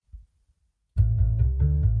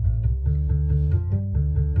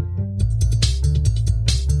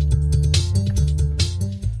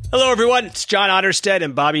Hello, everyone. It's John Otterstedt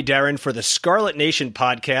and Bobby Darin for the Scarlet Nation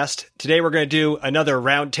podcast. Today, we're going to do another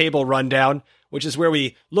roundtable rundown, which is where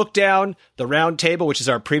we look down the roundtable, which is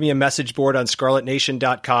our premium message board on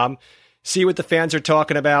scarletnation.com, see what the fans are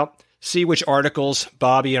talking about, see which articles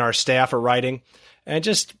Bobby and our staff are writing, and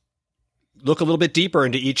just look a little bit deeper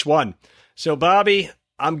into each one. So, Bobby,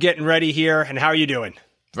 I'm getting ready here, and how are you doing?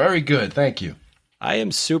 Very good, thank you. I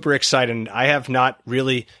am super excited. I have not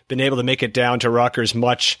really been able to make it down to Rutgers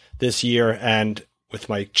much this year, and with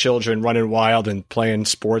my children running wild and playing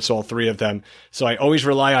sports, all three of them. So I always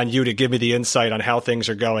rely on you to give me the insight on how things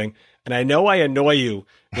are going. And I know I annoy you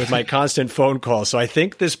with my constant phone calls. So I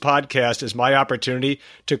think this podcast is my opportunity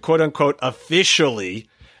to quote unquote officially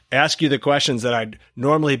ask you the questions that I'd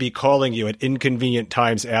normally be calling you at inconvenient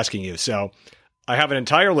times asking you. So I have an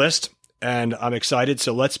entire list and I'm excited.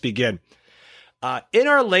 So let's begin. In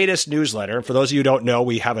our latest newsletter, for those of you who don't know,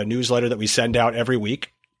 we have a newsletter that we send out every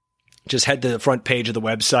week. Just head to the front page of the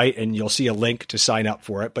website and you'll see a link to sign up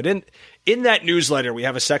for it. But in that newsletter, we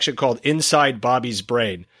have a section called Inside Bobby's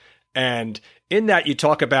Brain. And in that, you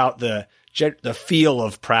talk about the feel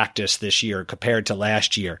of practice this year compared to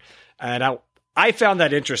last year. And I found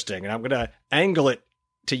that interesting, and I'm going to angle it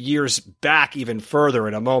to years back even further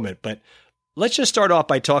in a moment. But let's just start off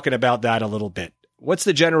by talking about that a little bit. What's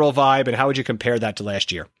the general vibe, and how would you compare that to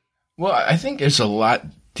last year? Well, I think it's a lot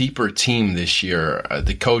deeper team this year.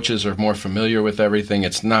 The coaches are more familiar with everything.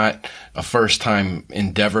 It's not a first-time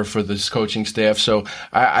endeavor for this coaching staff. So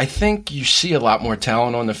I think you see a lot more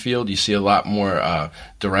talent on the field. You see a lot more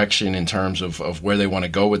direction in terms of where they want to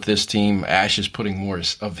go with this team. Ash is putting more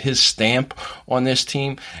of his stamp on this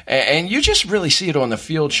team. And you just really see it on the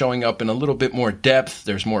field showing up in a little bit more depth.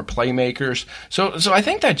 There's more playmakers. So I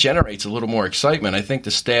think that generates a little more excitement. I think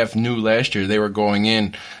the staff knew last year they were going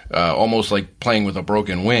in almost like playing with a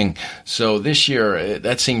broken wing. So this year,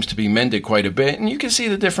 that seems to be mended quite a bit. And you can see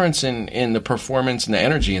the difference in the performance and the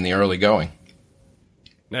energy in the early going.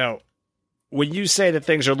 Now, when you say that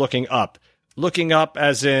things are looking up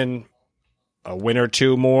as in a win or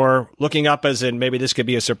two more, looking up as in maybe this could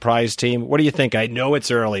be a surprise team, what do you think? I know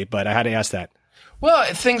it's early, but I had to ask that. Well,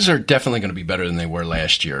 things are definitely going to be better than they were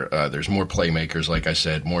last year. There's more playmakers, like I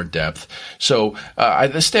said, more depth. So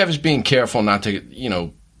the staff is being careful not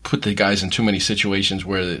to, put the guys in too many situations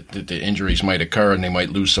where the injuries might occur and they might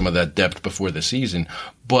lose some of that depth before the season.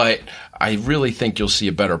 But I really think you'll see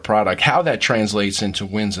a better product. How that translates into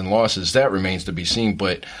wins and losses, that remains to be seen.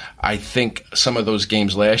 But I think some of those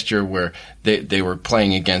games last year where they were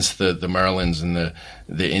playing against the Marylands and the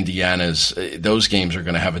Indianas, those games are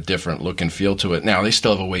going to have a different look and feel to it. Now, they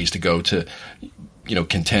still have a ways to go to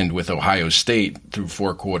contend with Ohio State through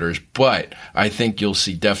 4 quarters. But I think you'll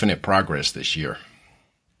see definite progress this year.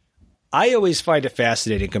 I always find it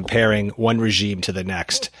fascinating comparing one regime to the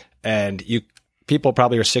next. And people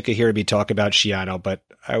probably are sick of hearing me talk about Schiano, but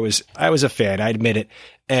I was a fan, I admit it.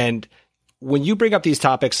 And when you bring up these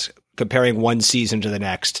topics, comparing one season to the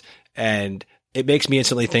next, and it makes me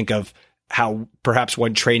instantly think of how perhaps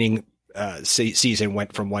one training season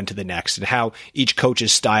went from one to the next, and how each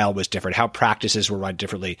coach's style was different, how practices were run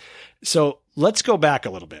differently. So let's go back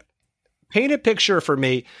a little bit. Paint a picture for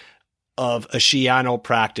me of a Schiano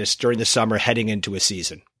practice during the summer heading into a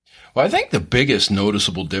season. Well, I think the biggest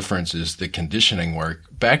noticeable difference is the conditioning work.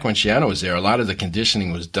 Back when Schiano was there, a lot of the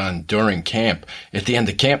conditioning was done during camp. At the end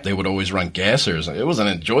of camp, they would always run gassers. It was an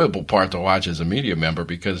enjoyable part to watch as a media member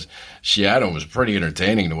because Schiano was pretty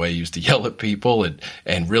entertaining the way he used to yell at people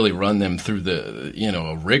and really run them through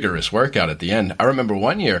a rigorous workout at the end. I remember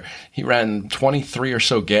one year he ran 23 or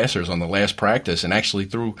so gassers on the last practice and actually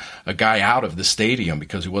threw a guy out of the stadium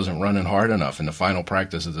because he wasn't running hard enough in the final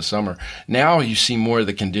practice of the summer. Now you see more of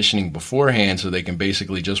the conditioning beforehand so they can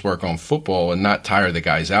basically just work on football and not tire the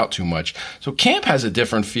guys out too much. So camp has a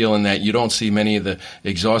different feel in that you don't see many of the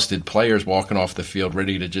exhausted players walking off the field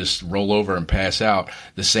ready to just roll over and pass out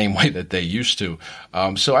the same way that they used to.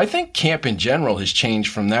 So I think camp in general has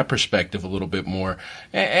changed from that perspective a little bit more.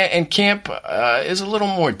 And camp is a little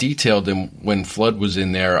more detailed than when Flood was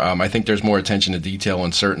in there. I think there's more attention to detail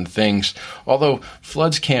on certain things, although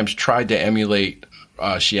Flood's camps tried to emulate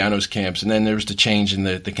Schiano's camps, and then there's the change in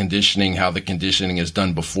the conditioning, how the conditioning is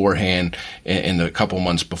done beforehand in the couple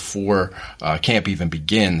months before camp even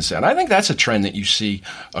begins. And I think that's a trend that you see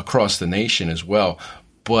across the nation as well.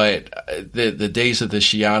 But the days of the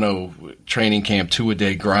Schiano training camp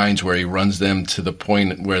 2-a-day grinds where he runs them to the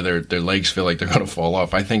point where their legs feel like they're going to fall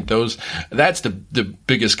off, I think that's the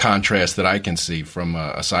biggest contrast that I can see from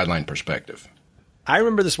a sideline perspective. I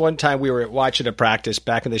remember this one time we were watching a practice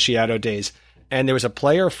back in the Schiano days, and there was a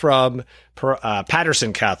player from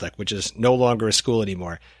Patterson Catholic, which is no longer a school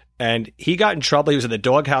anymore. and he got in trouble. He was in the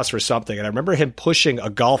doghouse for something, and I remember him pushing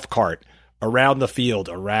a golf cart around the field,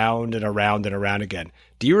 around and around and around again.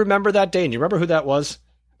 Do you remember that day? And do you remember who that was?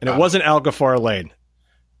 And it wasn't Al Ghaffar-Lane.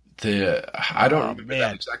 I don't remember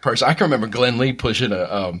that exact person. I can remember Glenn Lee pushing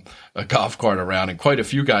a golf cart around, and quite a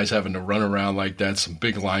few guys having to run around like that. Some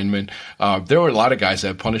big linemen. There were a lot of guys that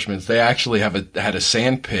had punishments. They actually had a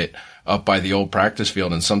sand pit up by the old practice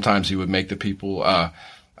field, and sometimes he would make the people.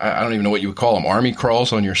 I don't even know what you would call them. Army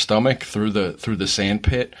crawls on your stomach through the sand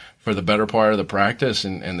pit for the better part of the practice,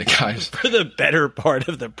 and the guys for the better part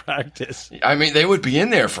of the practice. I mean, they would be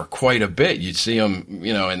in there for quite a bit. You'd see them,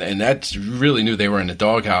 and that really knew they were in the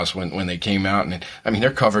doghouse when they came out. And I mean,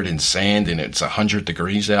 they're covered in sand, and it's 100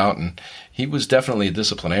 degrees out, and he was definitely a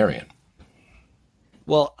disciplinarian.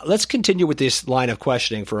 Well, let's continue with this line of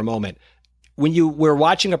questioning for a moment. When you were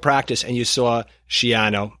watching a practice and you saw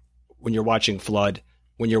Schiano, when you're watching Flood,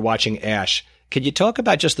 when you're watching Ash, can you talk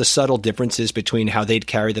about just the subtle differences between how they'd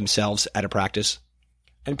carry themselves at a practice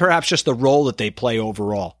and perhaps just the role that they play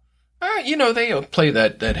overall? They play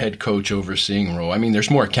that head coach overseeing role. I mean,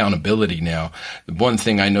 there's more accountability now. The one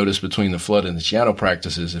thing I noticed between the Flood and the Schiano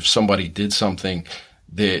practices, if somebody did something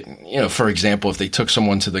that, for example, if they took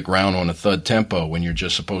someone to the ground on a thud tempo when you're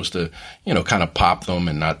just supposed to, kind of pop them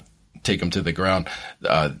and not take them to the ground,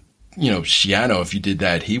 Schiano, if you did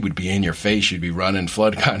that, he would be in your face. You'd be running.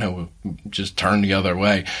 Flood kind of just turn the other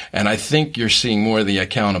way. And I think you're seeing more of the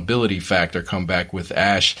accountability factor come back with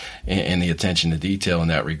Ash and the attention to detail in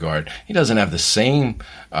that regard. He doesn't have the same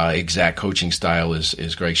exact coaching style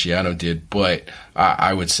as Greg Schiano did, but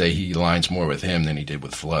I would say he aligns more with him than he did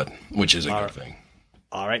with Flood, which is a good thing.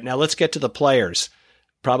 All right, now let's get to the players.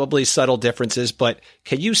 Probably subtle differences, but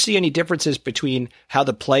can you see any differences between how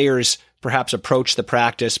the players perhaps approach the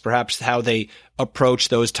practice, perhaps how they approach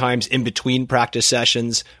those times in between practice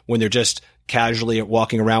sessions when they're just casually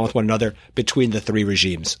walking around with one another between the three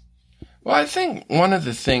regimes? Well, I think one of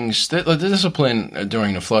the things that the discipline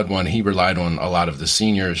during the Flood one, he relied on a lot of the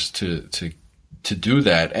seniors to do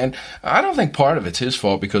that. And I don't think part of it's his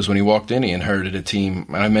fault, because when he walked in, he inherited a team,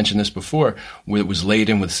 and I mentioned this before, it was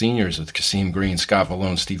laden with seniors, with Kasim Green, Scott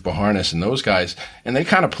Vallone, Steve Baharnas, and those guys, and they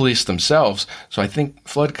kind of policed themselves. So I think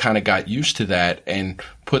Flood kind of got used to that and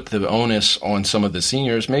put the onus on some of the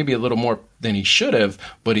seniors, maybe a little more than he should have,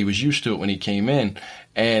 but he was used to it when he came in.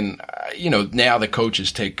 And, now the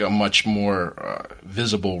coaches take a much more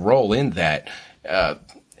visible role in that.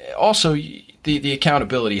 Also, the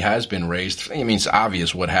accountability has been raised. I mean, it's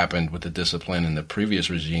obvious what happened with the discipline in the previous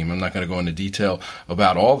regime. I'm not going to go into detail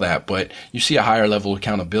about all that, but you see a higher level of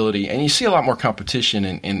accountability, and you see a lot more competition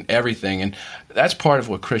in everything. And that's part of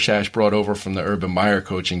what Chris Ash brought over from the Urban Meyer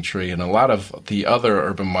coaching tree. And a lot of the other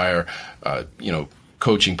Urban Meyer,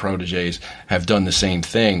 coaching proteges have done the same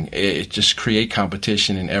thing. It just create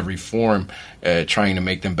competition in every form, trying to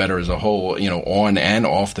make them better as a whole, on and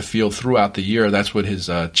off the field throughout the year. That's what his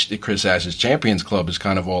Chris Ash's Champions Club is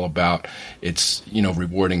kind of all about. It's,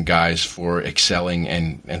 rewarding guys for excelling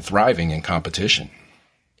and thriving in competition.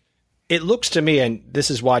 It looks to me, and this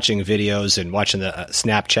is watching videos and watching the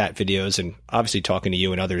Snapchat videos and obviously talking to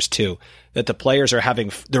you and others too, that the players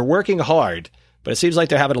they're working hard, but it seems like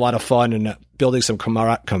they're having a lot of fun and building some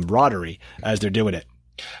camaraderie as they're doing it.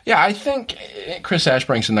 Yeah, I think Chris Ash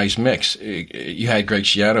brings a nice mix. You had Greg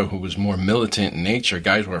Schiano, who was more militant in nature.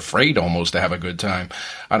 Guys were afraid almost to have a good time.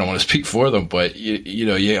 I don't want to speak for them, but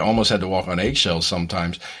you almost had to walk on eggshells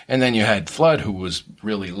sometimes. And then you had Flood, who was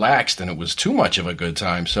really laxed, and it was too much of a good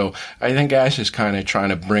time. So I think Ash is kind of trying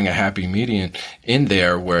to bring a happy median in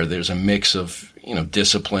there, where there's a mix of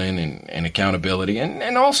discipline and accountability,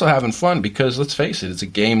 and also having fun, because let's face it, it's a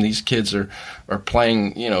game these kids are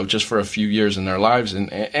playing, just for a few years in their lives, and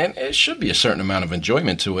it should be a certain amount of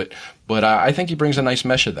enjoyment to it. But I think he brings a nice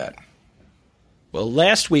mesh of that. Well,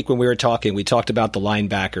 last week when we were talking, we talked about the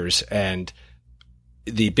linebackers, and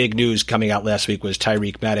the big news coming out last week was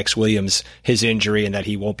Tyreek Maddox-Williams, his injury, and that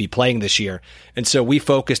he won't be playing this year. And so we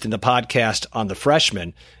focused in the podcast on the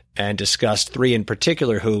freshmen and discussed three in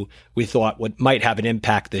particular who we thought might have an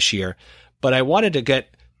impact this year. But I wanted to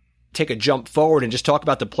take a jump forward and just talk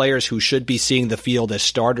about the players who should be seeing the field as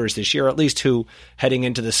starters this year, or at least who, heading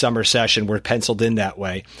into the summer session, were penciled in that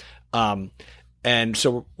way. And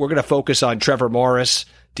so we're going to focus on Trevor Morris,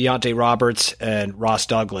 Deontay Roberts, and Ross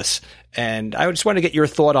Douglas. And I just want to get your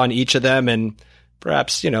thought on each of them, and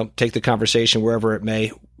perhaps, take the conversation wherever it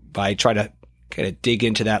may by trying to kind of dig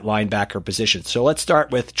into that linebacker position. So let's start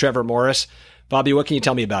with Trevor Morris. Bobby, what can you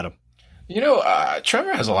tell me about him?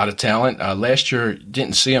 Trevor has a lot of talent. Last year,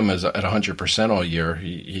 didn't see him at 100% all year.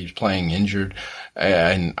 He's playing injured.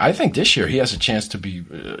 And I think this year he has a chance to be,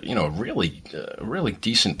 a really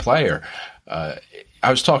decent player. I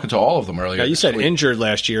was talking to all of them earlier. Now, you said injured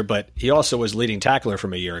last year, but he also was leading tackler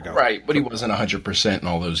from a year ago. Right, but he wasn't 100% in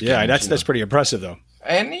all those games. Yeah, that's pretty impressive, though.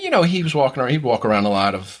 And, he was walking around. He'd walk around a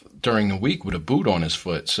lot during the week with a boot on his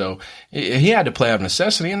foot. So he had to play out of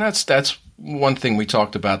necessity, and that's one thing we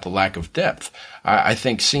talked about, the lack of depth. I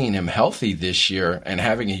think seeing him healthy this year and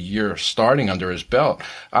having a year starting under his belt,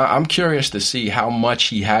 I'm curious to see how much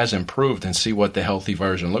he has improved and see what the healthy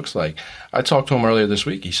version looks like. I talked to him earlier this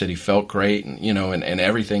week. He said he felt great, and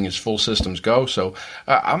everything is full systems go. So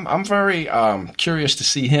I'm very curious to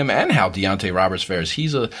see him and how Deontay Roberts fares.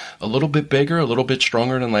 He's a little bit bigger, a little bit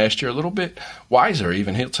stronger than last year, a little bit wiser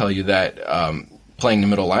even. He'll tell you that playing the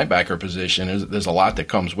middle linebacker position, there's a lot that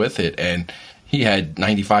comes with it. And he had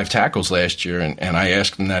 95 tackles last year, and I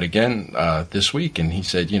asked him that again this week, and he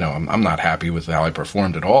said, I'm not happy with how I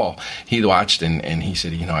performed at all. He watched, and he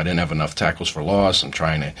said, I didn't have enough tackles for loss. I'm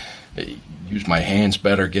trying to use my hands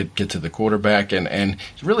better, get to the quarterback, and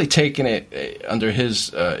he's really taken it under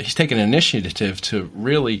his he's taken an initiative to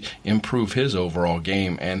really improve his overall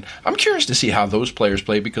game. And I'm curious to see how those players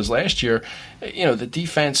play, because last year, the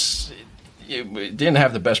defense didn't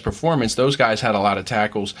have the best performance. Those guys had a lot of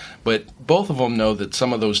tackles, but both of them know that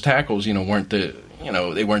some of those tackles, weren't they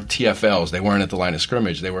weren't TFLs. They weren't at the line of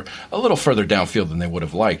scrimmage. They were a little further downfield than they would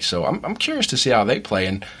have liked. So I'm curious to see how they play.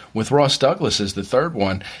 And with Ross Douglas as the third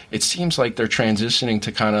one, it seems like they're transitioning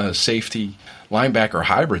to kind of safety linebacker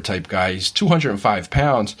hybrid type guy. He's 205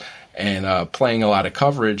 pounds. And playing a lot of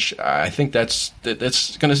coverage. I think that's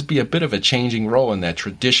going to be a bit of a changing role in that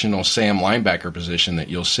traditional Sam linebacker position that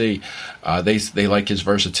you'll see. They like his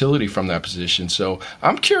versatility from that position. So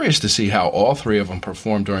I'm curious to see how all three of them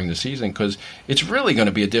perform during the season, because it's really going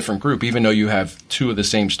to be a different group. Even though you have two of the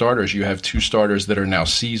same starters, you have two starters that are now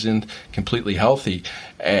seasoned, completely healthy,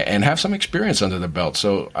 and have some experience under their belt.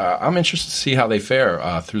 So I'm interested to see how they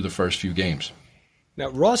fare through the first few games. Now,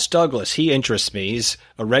 Ross Douglas, he interests me. He's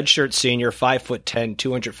a redshirt senior, 5'10",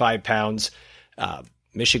 205 pounds,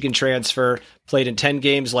 Michigan transfer, played in 10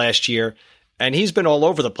 games last year, and he's been all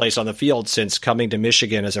over the place on the field since coming to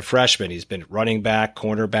Michigan as a freshman. He's been running back,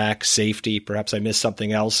 cornerback, safety. Perhaps I missed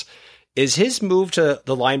something else. Is his move to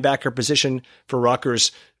the linebacker position for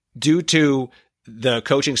Rutgers due to the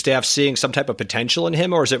coaching staff seeing some type of potential in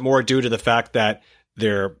him, or is it more due to the fact that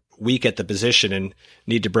they're weak at the position and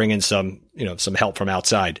need to bring in some help from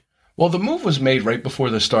outside? Well, the move was made right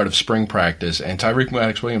before the start of spring practice, and Tyreek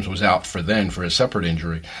Maddox-Williams was out for a separate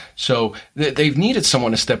injury. So they've needed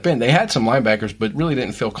someone to step in. They had some linebackers, but really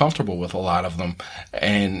didn't feel comfortable with a lot of them.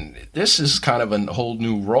 And this is kind of a whole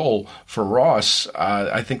new role for Ross.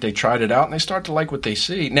 I think they tried it out, and they start to like what they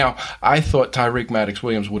see. Now, I thought Tyreek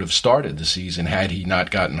Maddox-Williams would have started the season had he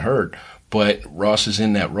not gotten hurt. But Ross is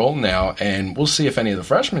in that role now, and we'll see if any of the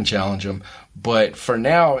freshmen challenge him. But for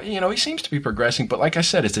now, he seems to be progressing. But like I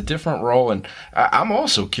said, it's a different role, and I'm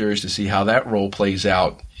also curious to see how that role plays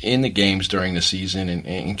out in the games during the season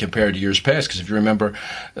and compared to years past. Because if you remember,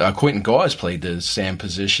 Quentin Gauze played the Sam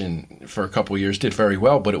position for a couple of years, did very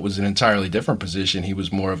well, but it was an entirely different position. He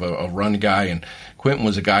was more of a run guy, and Quentin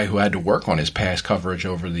was a guy who had to work on his pass coverage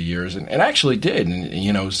over the years, and actually did,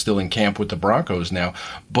 and still in camp with the Broncos now.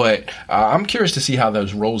 But I'm curious to see how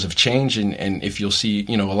those roles have changed, and if you'll see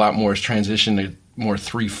a lot more transition to more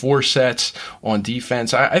 3-4 sets on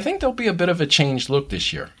defense. I think there'll be a bit of a changed look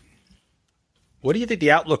this year. What do you think the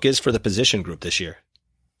outlook is for the position group this year?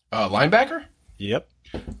 Linebacker? Yep.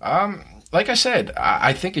 Like I said,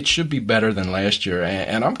 I think it should be better than last year,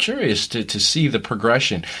 and I'm curious to see the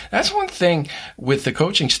progression. That's one thing with the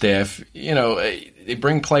coaching staff. They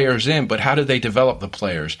bring players in, but how do they develop the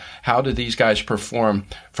players? How do these guys perform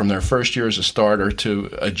from their first year as a starter to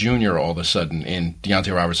a junior all of a sudden in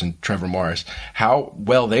Deontay Roberts and Trevor Morris? How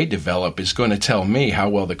well they develop is going to tell me how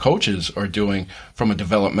well the coaches are doing from a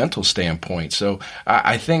developmental standpoint. So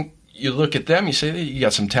I think you look at them, you say you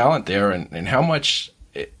got some talent there, and how much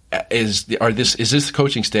is this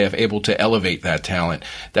coaching staff able to elevate that talent?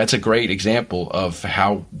 That's a great example of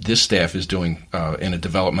how this staff is doing in a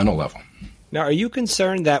developmental level. Now, are you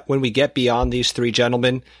concerned that when we get beyond these three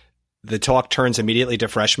gentlemen, the talk turns immediately to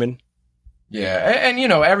freshmen? Yeah, and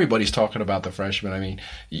everybody's talking about the freshmen. I mean,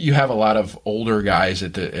 you have a lot of older guys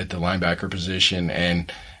at the linebacker position,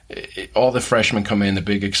 and all the freshmen come in, the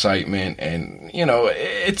big excitement, and and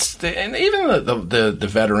even the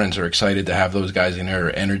veterans are excited to have those guys in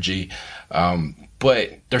their energy.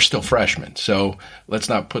 but they're still freshmen. So let's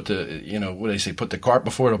not put the, what do they say, put the cart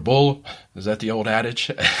before the bull. Is that the old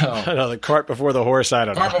adage? No, the cart before the horse. I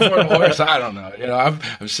don't know. Cart before the horse. I don't know.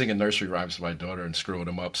 I'm singing nursery rhymes to my daughter and screwing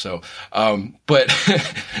them up. So, but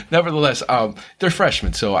nevertheless, they're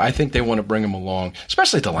freshmen. So I think they want to bring them along,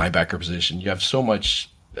 especially at the linebacker position. You have so much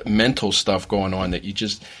mental stuff going on that you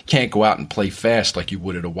just can't go out and play fast like you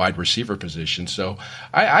would at a wide receiver position. So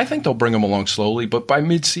I think they'll bring them along slowly, but by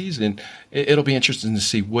midseason, it'll be interesting to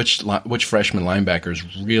see which freshman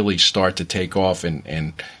linebackers really start to take off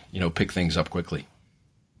and pick things up quickly.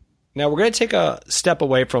 Now we're going to take a step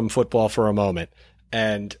away from football for a moment,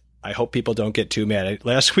 and I hope people don't get too mad.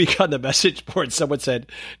 Last week on the message board, someone said,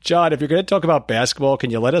 John, if you're going to talk about basketball,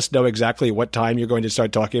 can you let us know exactly what time you're going to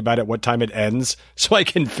start talking about it, what time it ends, so I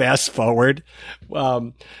can fast forward?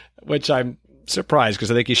 Which I'm surprised,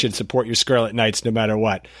 because I think you should support your Scarlet Knights no matter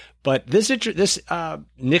what. But this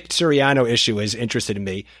Nick Sirianni issue is interested in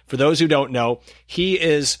me. For those who don't know, he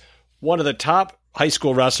is one of the top high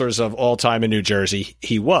school wrestlers of all time in New Jersey.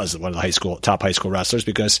 He was one of the top high school wrestlers,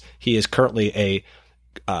 because he is currently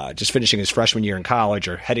just finishing his freshman year in college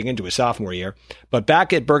or heading into his sophomore year. But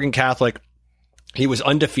back at Bergen Catholic, he was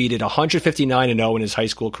undefeated, 159-0 in his high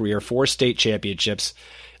school career, 4 state championships.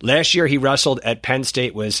 Last year, he wrestled at Penn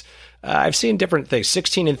State, I've seen different things,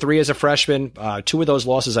 16-3 as a freshman. 2 of those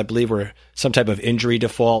losses, I believe, were some type of injury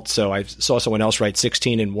default. So I saw someone else write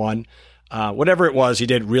 16-1. Whatever it was, he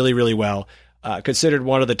did really, really well. Considered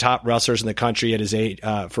one of the top wrestlers in the country at his age,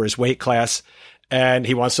 for his weight class. And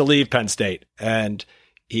he wants to leave Penn State. And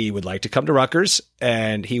he would like to come to Rutgers,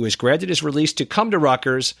 and he was granted his release to come to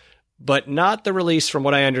Rutgers, but not the release, from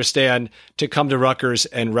what I understand, to come to Rutgers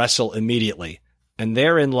and wrestle immediately. And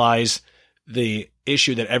therein lies the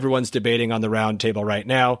issue that everyone's debating on the round table right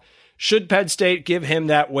now. Should Penn State give him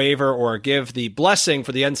that waiver, or give the blessing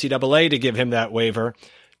for the NCAA to give him that waiver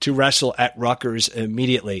to wrestle at Rutgers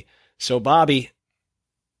immediately? So, Bobby,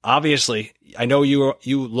 obviously, I know you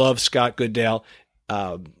love Scott Goodale.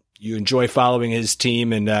 You enjoy following his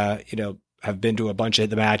team and, have been to a bunch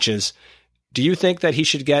of the matches. Do you think that he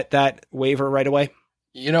should get that waiver right away?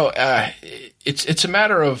 It's a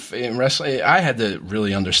matter of, in wrestling, I had to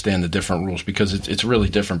really understand the different rules, because it's really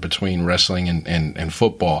different between wrestling and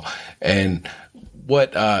football. And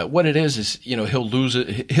what it is, he'll lose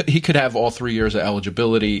it. He could have all 3 years of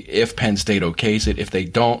eligibility if Penn State okays it. If they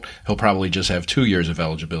don't, he'll probably just have 2 years of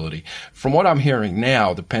eligibility. From what I'm hearing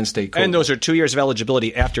now, the Penn State coach, and those are 2 years of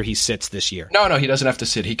eligibility after he sits this year. No, he doesn't have to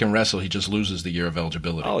sit. He can wrestle. He just loses the year of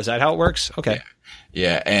eligibility. Oh, is that how it works? Okay.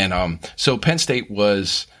 Yeah. And so Penn State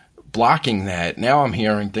was blocking that. Now I'm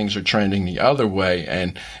hearing things are trending the other way,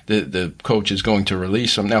 and the coach is going to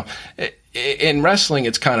release him. Now, in wrestling,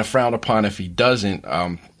 it's kind of frowned upon if he doesn't.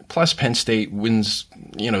 Plus, Penn State wins,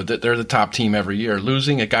 they're the top team every year.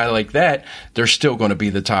 Losing a guy like that, they're still going to be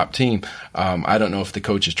the top team. I don't know if the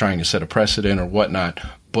coach is trying to set a precedent or whatnot,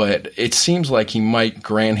 but it seems like he might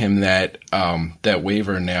grant him that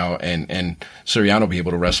waiver now, and Sirianni will be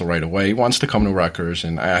able to wrestle right away. He wants to come to Rutgers,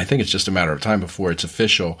 and I think it's just a matter of time before it's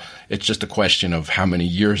official. It's just a question of how many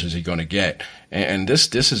years is he going to get. And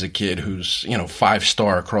this is a kid who's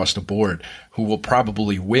 5-star across the board, who will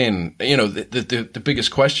probably win. The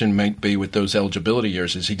biggest question might be with those eligibility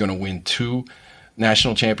years: is he going to win 2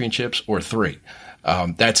 national championships or 3?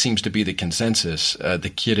 That seems to be the consensus.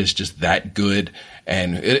 The kid is just that good,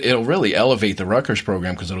 and it'll really elevate the Rutgers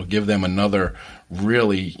program, because it'll give them another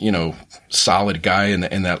really, solid guy in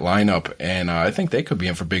that lineup. And I think they could be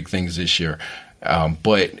in for big things this year.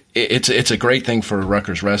 But it's a great thing for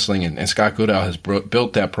Rutgers wrestling, and Scott Goodale has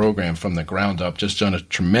built that program from the ground up, just done a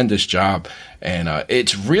tremendous job. And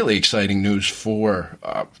it's really exciting news for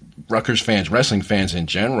Rutgers fans, wrestling fans in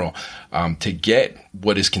general, to get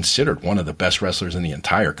what is considered one of the best wrestlers in the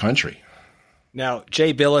entire country. Now,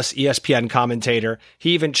 Jay Billis, ESPN commentator,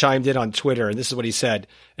 he even chimed in on Twitter, and this is what he said.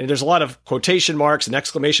 And there's a lot of quotation marks and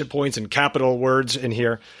exclamation points and capital words in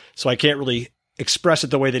here, so I can't really express it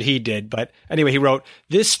the way that he did. But anyway, he wrote,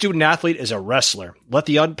 "This student athlete is a wrestler. Let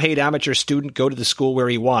the unpaid amateur student go to the school where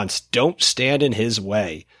he wants. Don't stand in his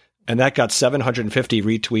way." And that got 750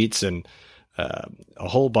 retweets and a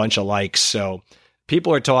whole bunch of likes. So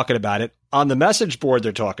people are talking about it. On the message board,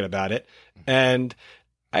 they're talking about it. And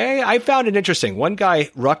I found it interesting. One guy,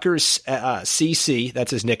 Rutgers CC,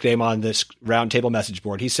 that's his nickname on this roundtable message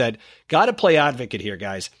board, he said, "Got to play advocate here,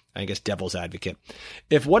 guys." I guess devil's advocate.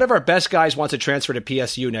 "If one of our best guys wants to transfer to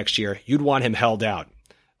PSU next year, you'd want him held out.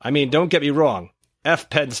 I mean, don't get me wrong, F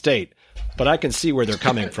Penn State, but I can see where they're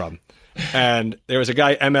coming from." And there was a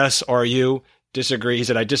guy, MSRU, disagree. He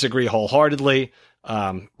said, "I disagree wholeheartedly."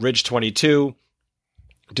 Ridge 22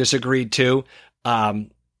 disagreed too. I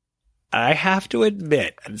have to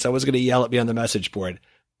admit, and someone's going to yell at me on the message board,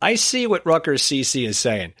 I see what Rutgers CC is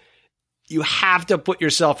saying. You have to put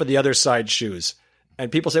yourself in the other side's shoes.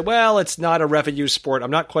 And people say, well, it's not a revenue sport. I'm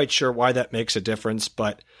not quite sure why that makes a difference.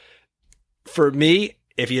 But for me,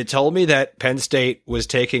 if you told me that Penn State was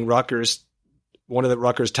taking Rutgers, one of the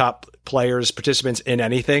Rutgers top players, participants in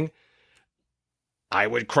anything, I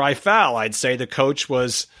would cry foul. I'd say the coach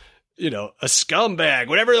was, a scumbag,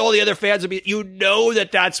 whatever all the other fans would be. You know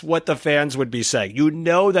that that's what the fans would be saying. You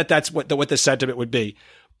know that that's what the sentiment would be.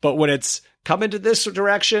 But when it's come into this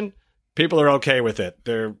direction, people are okay with it.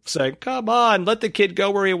 They're saying, come on, let the kid go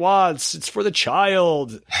where he wants. It's for the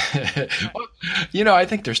child. I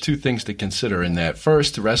think there's two things to consider in that.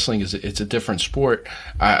 First, wrestling it's a different sport.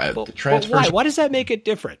 But why? Why does that make it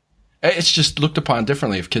different? It's just looked upon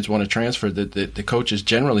differently. If kids want to transfer, the coaches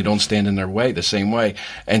generally don't stand in their way the same way.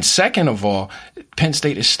 And second of all, Penn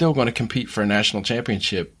State is still going to compete for a national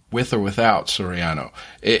championship with or without Soriano.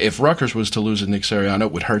 If Rutgers was to lose to Nick Soriano,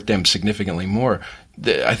 it would hurt them significantly more.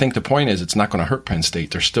 I think the point is it's not going to hurt Penn State.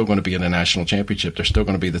 They're still going to be in a national championship. They're still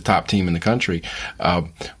going to be the top team in the country.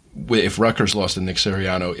 If Rutgers lost to Nick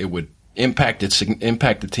Soriano, it would impact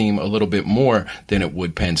the team a little bit more than it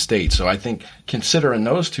would Penn State. So I think considering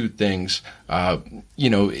those two things,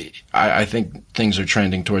 I think things are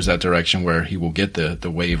trending towards that direction where he will get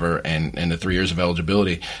the waiver and the 3 years of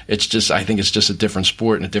eligibility. I think it's just a different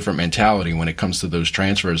sport and a different mentality when it comes to those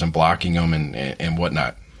transfers and blocking them and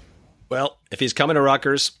whatnot. Well, if he's coming to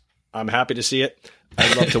Rutgers, I'm happy to see it.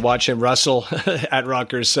 I'd love to watch him wrestle at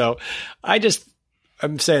Rutgers. So I'm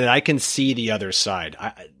saying that I can see the other side.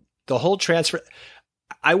 The whole transfer.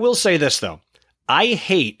 I will say this, though. I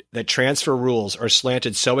hate that transfer rules are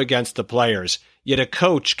slanted so against the players, yet a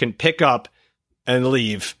coach can pick up and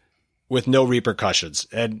leave with no repercussions.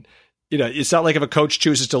 And, it's not like if a coach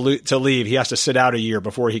chooses to leave, he has to sit out a year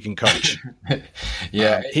before he can coach.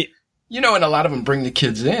 Yeah. And a lot of them bring the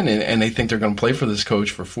kids in and they think they're going to play for this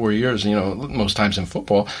coach for 4 years, most times in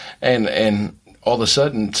football. And all of a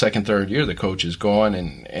sudden, second, third year, the coach is gone,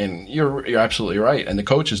 and you're absolutely right. And the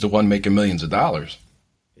coach is the one making millions of dollars.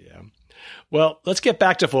 Yeah. Well, let's get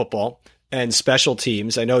back to football and special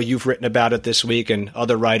teams. I know you've written about it this week, and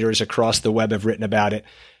other writers across the web have written about it.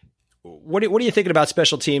 What are you thinking about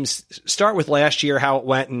special teams? Start with last year, how it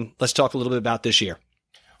went, and let's talk a little bit about this year.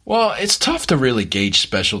 Well, it's tough to really gauge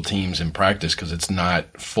special teams in practice because it's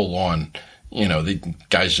not full on. The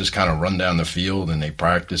guys just kind of run down the field and they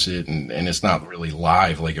practice it, and it's not really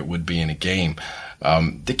live like it would be in a game.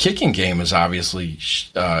 The kicking game has obviously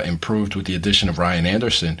improved with the addition of Ryan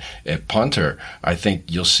Anderson at punter. I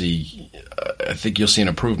think you'll see an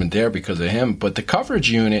improvement there because of him. But the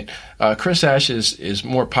coverage unit, Chris Ash is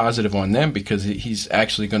more positive on them because he's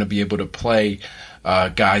actually going to be able to play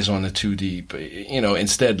guys on the 2 deep.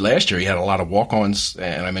 Instead last year he had a lot of walk-ons,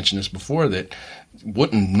 and I mentioned this before, that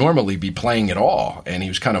wouldn't normally be playing at all, and he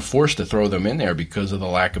was kind of forced to throw them in there because of the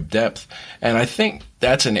lack of depth. And I think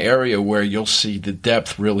that's an area where you'll see the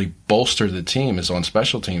depth really bolster the team is on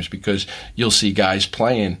special teams, because you'll see guys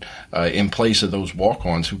playing in place of those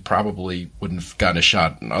walk-ons who probably wouldn't have gotten a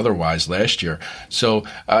shot otherwise last year. So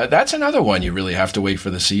that's another one you really have to wait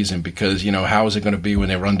for the season, because how is it going to be when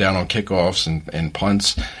they run down on kickoffs and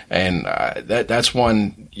punts, and that's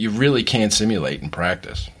one you really can't simulate in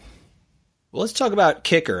practice. Well, let's talk about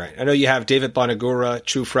kicker. I know you have David Bonagura,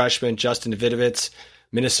 true freshman, Justin Davidovitz,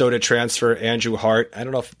 Minnesota transfer, Andrew Hart. I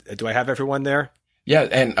don't know do I have everyone there? Yeah,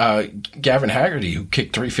 and Gavin Haggerty, who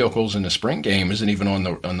kicked 3 field goals in the spring game, isn't even on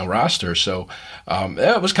the roster. So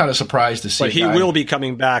I was kind of surprised to see. But he will be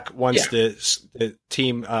coming back once the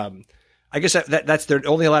team. I guess that's they're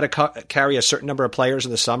only allowed to carry a certain number of players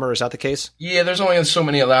in the summer. Is that the case? Yeah, there's only so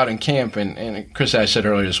many allowed in camp. And Chris, I said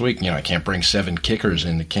earlier this week, I can't bring 7 kickers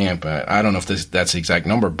into camp. I don't know if that's the exact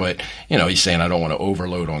number, but, he's saying I don't want to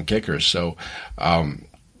overload on kickers. So,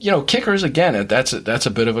 kickers, again, that's a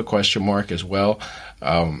bit of a question mark as well.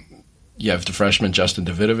 You have the freshman Justin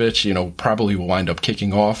Davidovitz, probably will wind up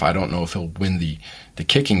kicking off. I don't know if he'll win the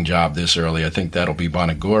kicking job this early. I think that'll be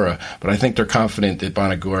Bonagura. But I think they're confident that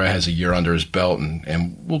Bonagura has a year under his belt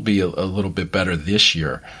and will be a little bit better this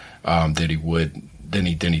year than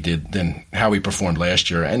how he performed last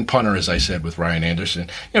year. And punter, as I said, with Ryan Anderson.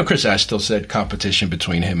 Chris Ash still said competition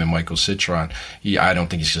between him and Michael Citron. I don't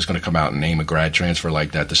think he's just going to come out and name a grad transfer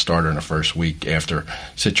like that, the starter in the first week after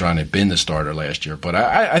Citron had been the starter last year. But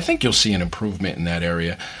I think you'll see an improvement in that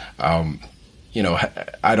area.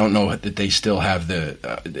 I don't know that they still have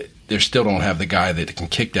they still don't have the guy that can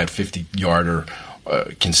kick that 50-yarder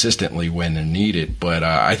consistently when they're needed. But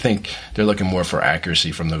I think they're looking more for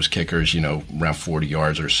accuracy from those kickers, around 40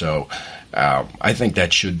 yards or so. I think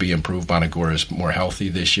that should be improved. Bonagura is more healthy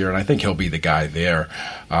this year, and I think he'll be the guy there.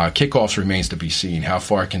 Kickoffs remains to be seen. How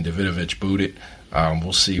far can Davidovich boot it?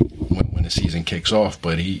 We'll see when the season kicks off,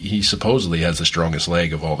 but he supposedly has the strongest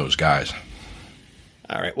leg of all those guys.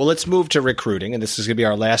 All right, well, let's move to recruiting, and this is going to be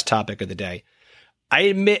our last topic of the day. I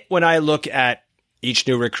admit when I look at each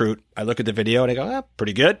new recruit, I look at the video and I go,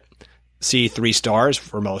 pretty good. See 3 stars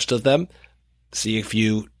for most of them. See a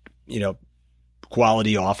few,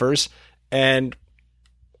 quality offers, and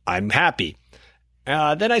I'm happy.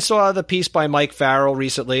 Then I saw the piece by Mike Farrell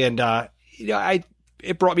recently, and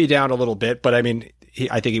it brought me down a little bit, but I mean,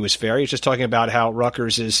 I think he was fair. He was just talking about how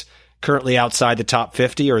Rutgers is currently outside the top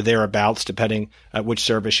 50 or thereabouts, depending at which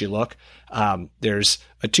service you look. There's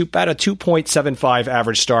about a 2.75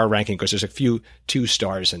 average star ranking because there's a few 2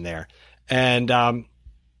 stars in there. And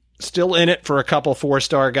still in it for a couple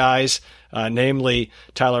 4-star guys, namely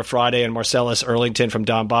Tyler Friday and Marcellus Erlington from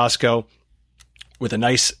Don Bosco, with a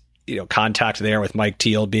nice contact there with Mike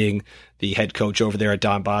Teal being the head coach over there at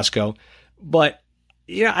Don Bosco. But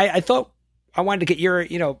I thought I wanted to get your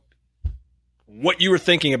what you were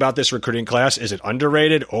thinking about this recruiting class. Is it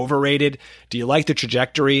underrated, overrated? Do you like the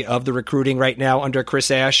trajectory of the recruiting right now under Chris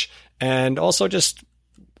Ash? And also just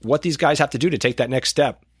what these guys have to do to take that next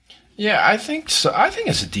step. Yeah, I think so. I think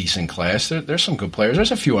it's a decent class. There's some good players.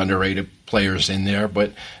 There's a few underrated players in there,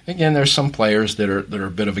 but again, there's some players that are a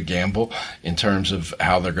bit of a gamble in terms of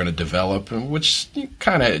how they're going to develop, which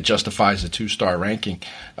kind of justifies the 2-star ranking.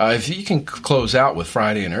 If you can close out with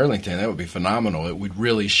Friday and Erlington, that would be phenomenal. It would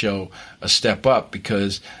really show a step up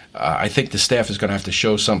because I think the staff is going to have to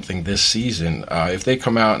show something this season. If they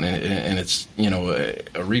come out and it's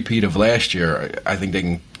a repeat of last year, I think they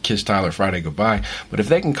can kiss Tyler Friday goodbye. But if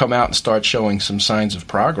they can come out and start showing some signs of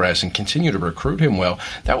progress and continue to recruit him well,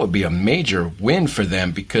 that would be a major win for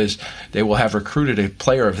them because they will have recruited a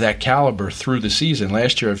player of that caliber through the season.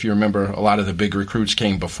 Last year, if you remember, a lot of the big recruits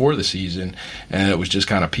came before the season, and it was just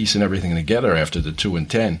kind of piecing everything together after the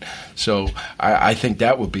 2-10. So I think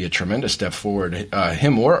that would be a tremendous step forward,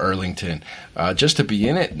 him or Erlington. Just to be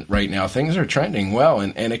in it right now, things are trending well,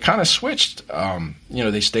 and it kind of switched.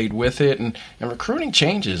 They stayed with it, and recruiting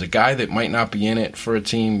changes. A guy that might not be in it for a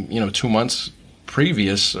team, 2 months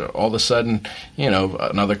previous, all of a sudden,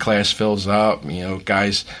 another class fills up.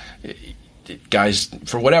 Guys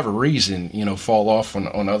for whatever reason, fall off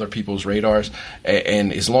on other people's radars.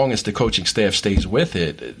 And as long as the coaching staff stays with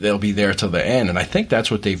it, they'll be there till the end. And I think that's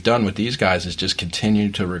what they've done with these guys is just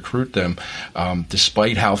continue to recruit them,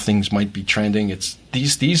 despite how things might be trending. It's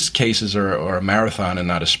these cases are a marathon and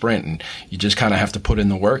not a sprint, and you just kind of have to put in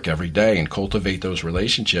the work every day and cultivate those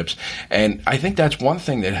relationships. And I think that's one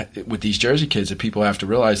thing that with these Jersey kids that people have to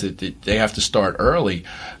realize that they have to start early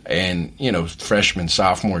and, freshman,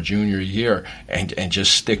 sophomore, junior year and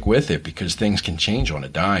just stick with it because things can change on a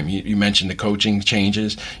dime. You mentioned the coaching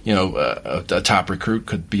changes. A top recruit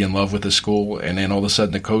could be in love with the school and then all of a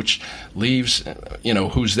sudden the coach leaves.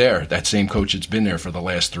 Who's there? That same coach that's been there for the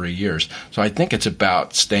last 3 years. So I think it's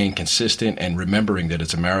about staying consistent and remembering that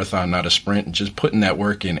it's a marathon, not a sprint, and just putting that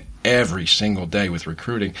work in every single day with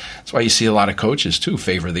recruiting. That's why you see a lot of coaches, too,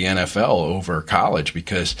 favor the NFL over college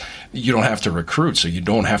because you don't have to recruit, so you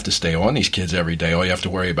don't have to stay on these kids every day. All you have to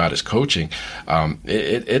worry about is coaching.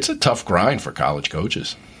 It's a tough grind for college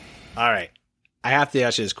coaches. All right. I have to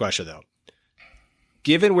ask you this question, though.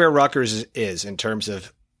 Given where Rutgers is in terms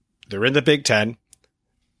of they're in the Big Ten,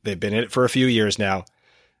 they've been in it for a few years now,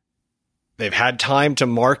 they've had time to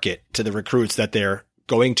market to the recruits that they're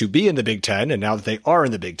going to be in the Big Ten, and now that they are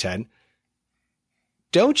in the Big Ten,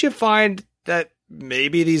 don't you find that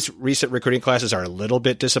maybe these recent recruiting classes are a little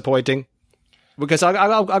bit disappointing? Because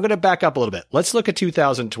I'm going to back up a little bit. Let's look at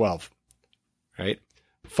 2012, right?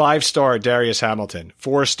 5-star Darius Hamilton,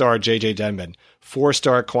 4-star J.J. Denman,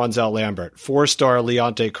 4-star Quanzel Lambert, 4-star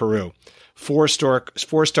Leonte Carew,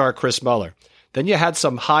 4-star Chris Muller. Then you had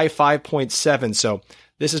some high 5.7, so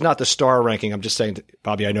this is not the star ranking. I'm just saying,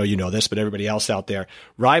 Bobby, I know you know this, but everybody else out there,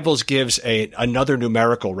 Rivals gives another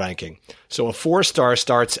numerical ranking. So a 4-star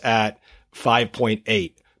starts at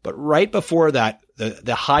 5.8, but right before that,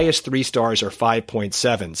 the highest 3 stars are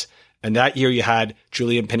 5.7s. And that year you had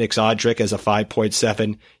Julian Pinnock-Odrick as a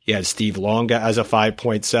 5.7. You had Steve Longa as a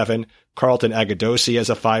 5.7. Carlton Agadosi as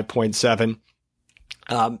a 5.7.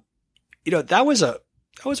 That was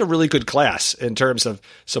a really good class in terms of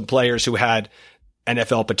some players who had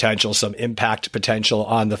NFL potential, some impact potential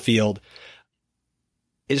on the field.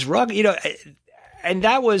 Is Rugg, and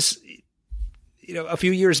that was, a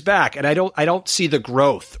few years back, and I don't see the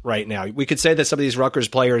growth right now. We could say that some of these Rutgers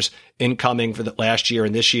players incoming for the last year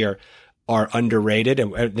and this year are underrated,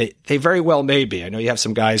 and they very well may be. I know you have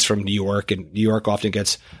some guys from New York, and New York often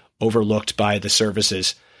gets overlooked by the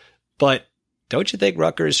services, but don't you think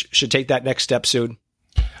Rutgers should take that next step soon?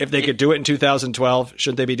 If they could do it in 2012,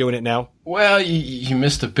 shouldn't they be doing it now? Well, you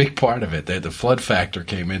missed a big part of it. The flood factor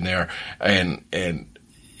came in there, and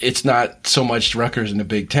it's not so much Rutgers in the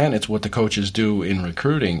Big Ten, it's what the coaches do in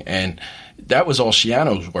recruiting. And that was all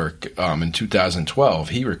Schiano's work in 2012.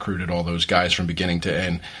 He recruited all those guys from beginning to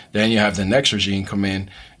end. Then you have the next regime come in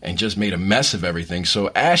and just made a mess of everything. So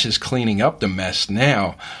Ash is cleaning up the mess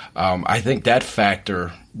now. I think that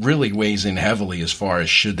factor really weighs in heavily as far as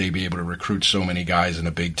should they be able to recruit so many guys in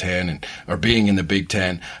the Big Ten or being in the Big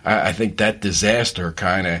Ten. I think that disaster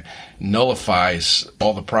kind of nullifies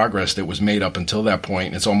all the progress that was made up until that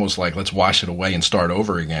point. It's almost like let's wash it away and start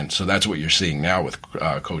over again. So that's what you're seeing now with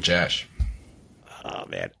Coach Ash. Oh,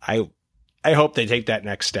 man. I hope they take that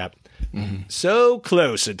next step. Mm-hmm. So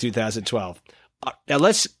close in 2012. Now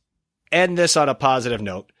let's end this on a positive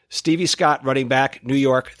note. Stevie Scott, running back, New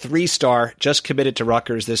York, 3-star, just committed to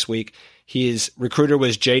Rutgers this week. His recruiter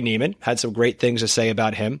was Jay Neiman, had some great things to say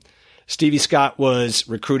about him. Stevie Scott was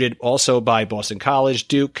recruited also by Boston College,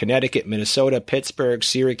 Duke, Connecticut, Minnesota, Pittsburgh,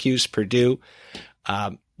 Syracuse, Purdue.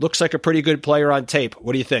 Looks like a pretty good player on tape.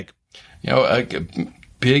 What do you think? A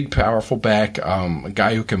big, powerful back, a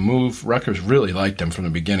guy who can move. Rutgers really liked him from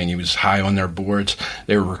the beginning. He was high on their boards.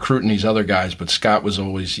 They were recruiting these other guys, but Scott was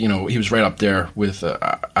always, he was right up there with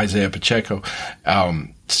Isaiah Pacheco.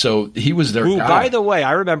 So he was their guy. By the way,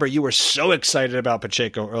 I remember you were so excited about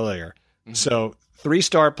Pacheco earlier. Mm-hmm. So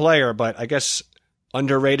 3-star player, but I guess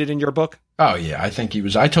underrated in your book? Oh, yeah. I think he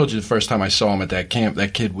was. I told you the first time I saw him at that camp,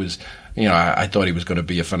 that kid was, I thought he was going to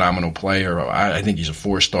be a phenomenal player. I think he's a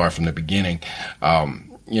 4-star from the beginning.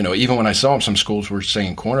 Even when I saw him, some schools were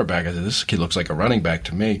saying cornerback. I said, this kid looks like a running back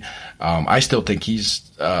to me. I still think he's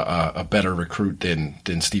a better recruit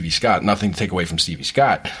than Stevie Scott. Nothing to take away from Stevie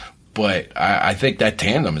Scott. But I think that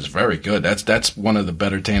tandem is very good. That's one of the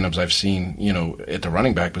better tandems I've seen, at the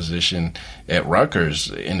running back position at Rutgers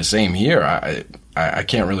in the same year. I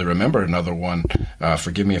can't really remember another one.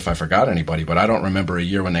 Forgive me if I forgot anybody, but I don't remember a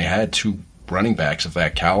year when they had 2 running backs of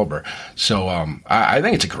that caliber. So I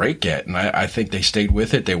think it's a great get, and I think they stayed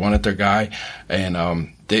with it. They wanted their guy,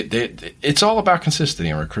 and it's all about consistency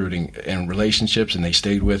in recruiting and relationships, and they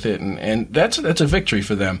stayed with it, and that's a victory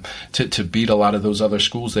for them to beat a lot of those other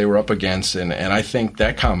schools they were up against, and I think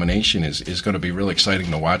that combination is going to be really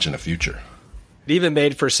exciting to watch in the future. It even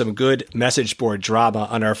made for some good message board drama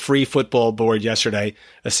on our free football board yesterday.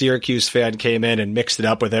 A Syracuse fan came in and mixed it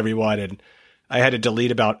up with everyone, and I had to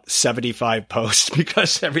delete about 75 posts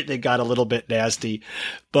because everything got a little bit nasty.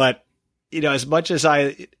 But, as much as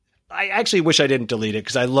I actually wish I didn't delete it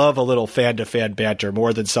because I love a little fan-to-fan banter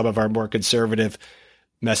more than some of our more conservative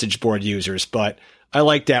message board users. But I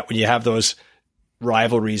like that when you have those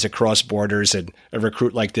rivalries across borders and a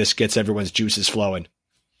recruit like this gets everyone's juices flowing.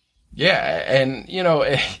 Yeah, and,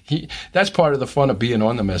 that's part of the fun of being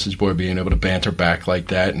on the message board, being able to banter back like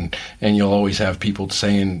that, and you'll always have people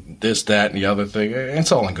saying this, that, and the other thing.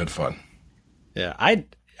 It's all in good fun. Yeah, I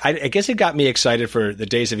guess it got me excited for the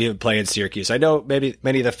days of even playing Syracuse. I know maybe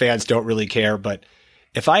many of the fans don't really care, but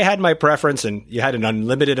if I had my preference and you had an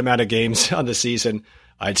unlimited amount of games on the season,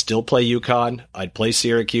 I'd still play UConn, I'd play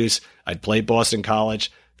Syracuse, I'd play Boston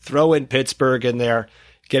College, throw in Pittsburgh in there,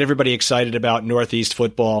 get everybody excited about Northeast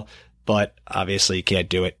football, but obviously you can't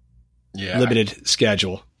do it. Yeah. Limited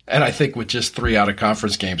schedule. And I think with just 3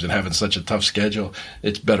 out-of-conference games and having such a tough schedule,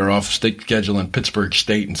 it's better off scheduling Pittsburgh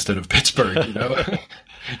State instead of Pittsburgh, I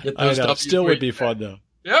know. Still would be fun, though.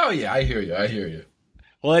 Oh, yeah, I hear you.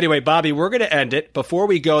 Well, anyway, Bobby, we're going to end it. Before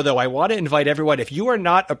we go, though, I want to invite everyone, if you are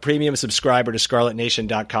not a premium subscriber to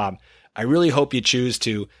ScarletNation.com, I really hope you choose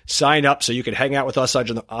to sign up so you can hang out with us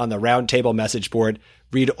on the Roundtable message board,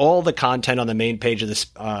 read all the content on the main page of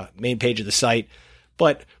the site,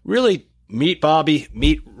 but really meet Bobby,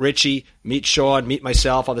 meet Richie, meet Sean, meet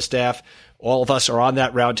myself on the staff. All of us are on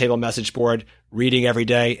that Roundtable message board, reading every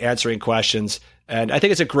day, answering questions. And I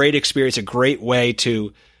think it's a great experience, a great way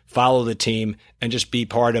to follow the team and just be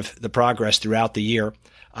part of the progress throughout the year.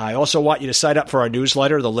 I also want you to sign up for our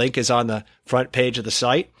newsletter. The link is on the front page of the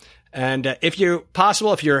site. And if you're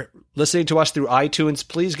listening to us through iTunes,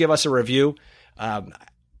 please give us a review.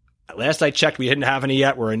 Last I checked, we didn't have any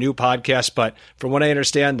yet. We're a new podcast, but from what I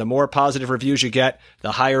understand, the more positive reviews you get,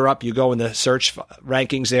 the higher up you go in the search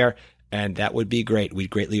rankings there, and that would be great. We'd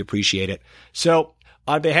greatly appreciate it. So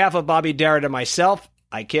on behalf of Bobby Darrett and myself,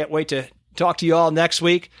 I can't wait to talk to you all next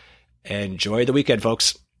week. Enjoy the weekend,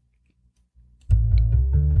 folks.